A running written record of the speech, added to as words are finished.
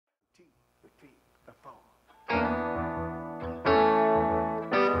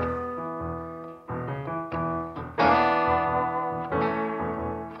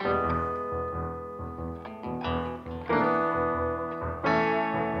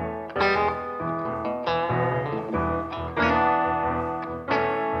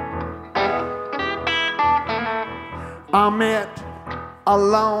I met a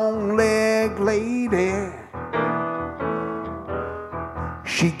long-legged lady.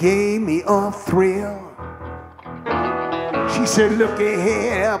 She gave me a thrill. She said, "Looky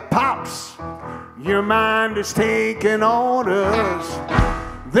here, Pops, your mind is taking orders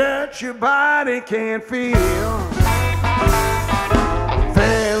that your body can't feel.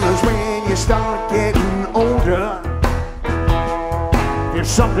 Fellas, when you start getting older, there's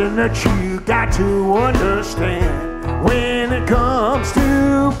something that you got to understand. When it comes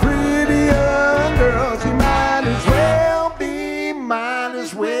to pretty young girls, you might as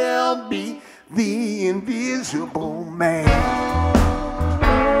well be the invisible man."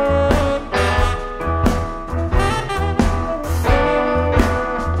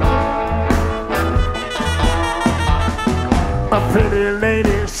 A pretty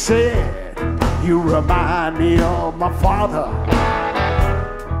lady said, "You remind me of my father.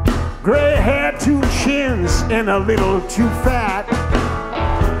 Gray hair, two chins, and a little too fat."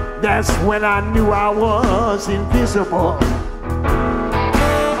 That's when I knew I was invisible.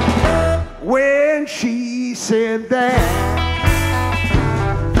 When she said that,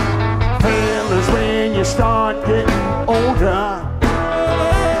 fellas, when you start getting older,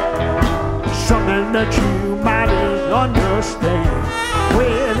 something that you might understand.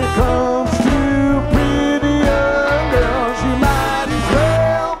 When it comes to pretty young girls, you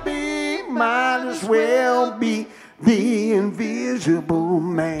might as well be the invisible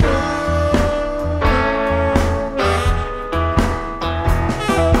man.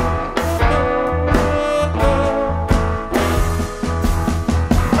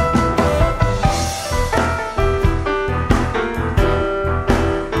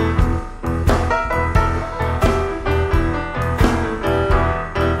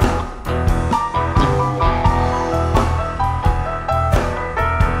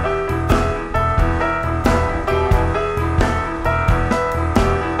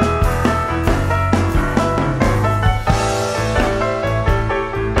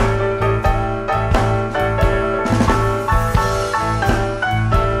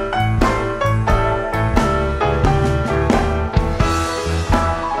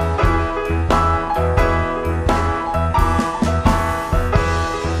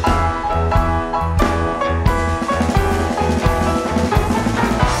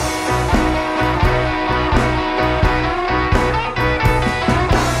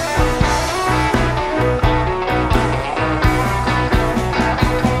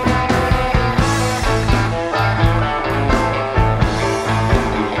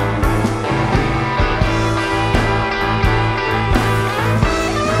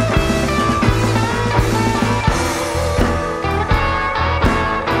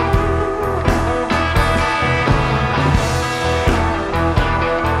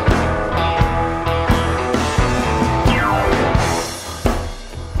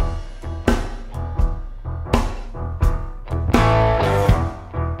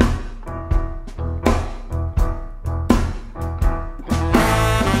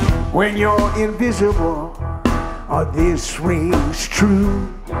 When you're invisible, or this rings true,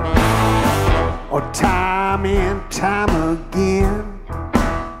 or time and time again,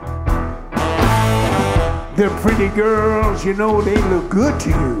 the pretty girls, you know they look good to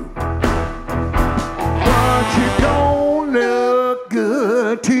you, but you don't look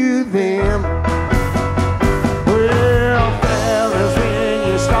good to them. Well, fellas, when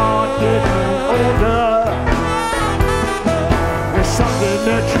you start getting older, there's something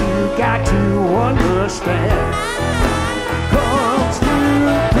that you got to understand. Comes to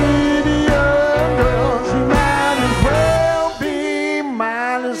pretty young girls, you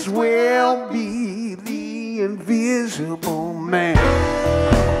might as well be the invisible man.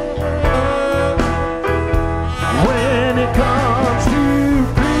 When it comes to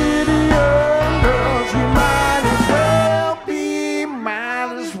pretty young girls, you might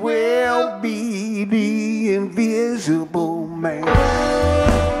as well be the invisible man.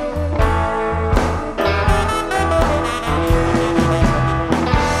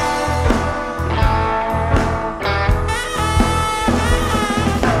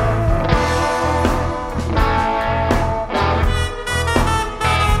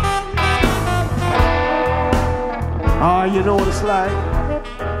 You know what it's like?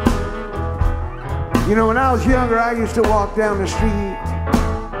 You know, when I was younger, I used to walk down the street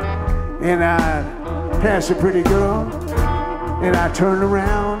and I'd pass a pretty girl, and I turn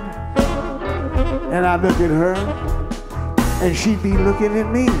around, and I look at her, and she'd be looking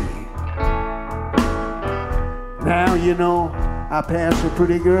at me. Now, you know, I pass a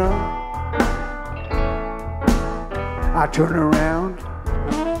pretty girl, I turn around,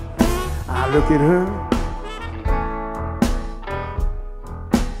 I look at her,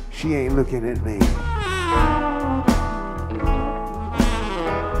 she ain't looking at me.